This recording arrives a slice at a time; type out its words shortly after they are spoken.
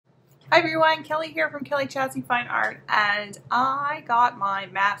Hi everyone, Kelly here from Kelliechasse Fine Art, and I got my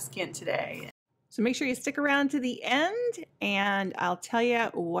mask in today. So make sure you stick around to the end and I'll tell you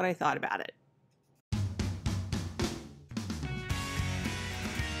what I thought about it.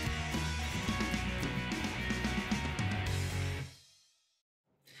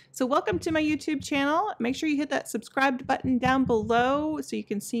 So welcome to my YouTube channel. Make sure you hit that subscribe button down below so you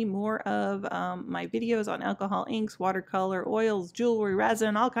can see more of my videos on alcohol inks, watercolor, oils, jewelry,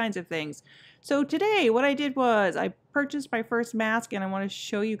 resin, all kinds of things. So today what I did was I purchased my first mask and I want to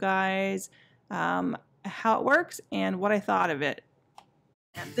show you guys how it works and what I thought of it.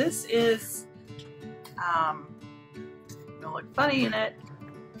 And this is gonna look funny in it.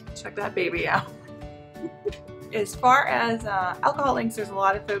 Check that baby out. As far as alcohol inks, there's a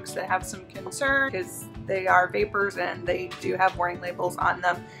lot of folks that have some concern because they are vapors and they do have warning labels on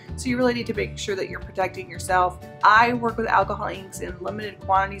them. So you really need to make sure that you're protecting yourself. I work with alcohol inks in limited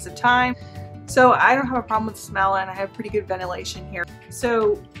quantities of time, so I don't have a problem with the smell and I have pretty good ventilation here.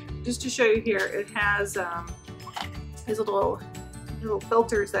 So just to show you here, it has these little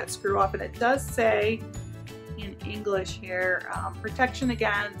filters that screw off, and it does say in English here, protection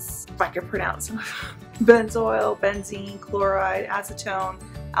against, if I can pronounce them, benzoil, benzine, chloride, acetone,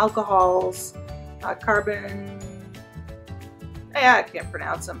 alcohols, carbon, yeah, I can't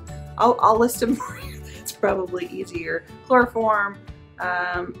pronounce them. I'll list them for you. It's probably easier. Chloroform,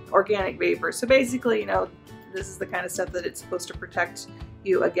 organic vapor. So basically, you know, this is the kind of stuff that it's supposed to protect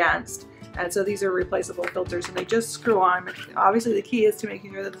you against. And so these are replaceable filters and they just screw on. Obviously the key is to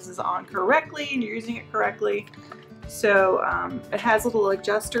making sure that this is on correctly and you're using it correctly. So it has little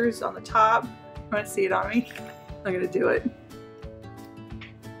adjusters on the top. You want to see it on me? I'm going to do it.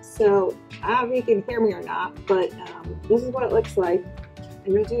 So I don't know if you can hear me or not, but this is what it looks like.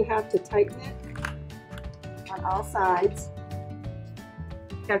 And you do have to tighten it on all sides.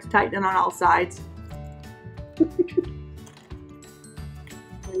 You have to tighten it on all sides.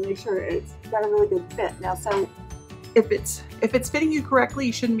 And make sure it's got a really good fit. Now, so if it's fitting you correctly,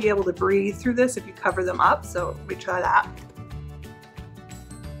 you shouldn't be able to breathe through this if you cover them up. So let me try that.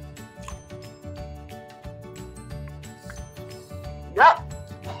 Yep,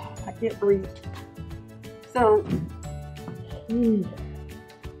 I can't breathe. So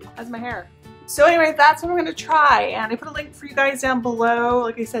that's my hair. So anyway, that's what I'm going to try, and I put a link for you guys down below.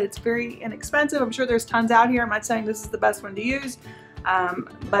 Like I said, it's very inexpensive. I'm sure there's tons out here. I'm not saying this is the best one to use.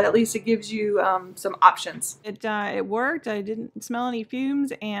 But at least it gives you some options. It worked. I didn't smell any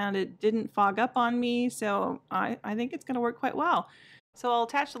fumes and it didn't fog up on me, so I think it's going to work quite well. So I'll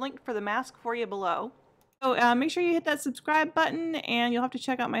attach the link for the mask for you below. So make sure you hit that subscribe button, and you'll have to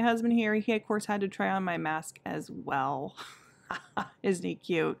check out my husband here. He of course had to try on my mask as well. Isn't he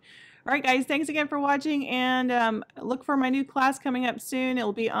cute? Alright guys, thanks again for watching, and look for my new class coming up soon.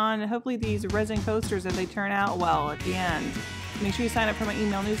 It'll be on hopefully these resin coasters if they turn out well at the end. Make sure you sign up for my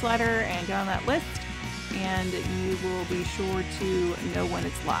email newsletter and get on that list, and you will be sure to know when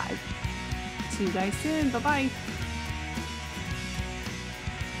it's live. See you guys soon. Bye-bye.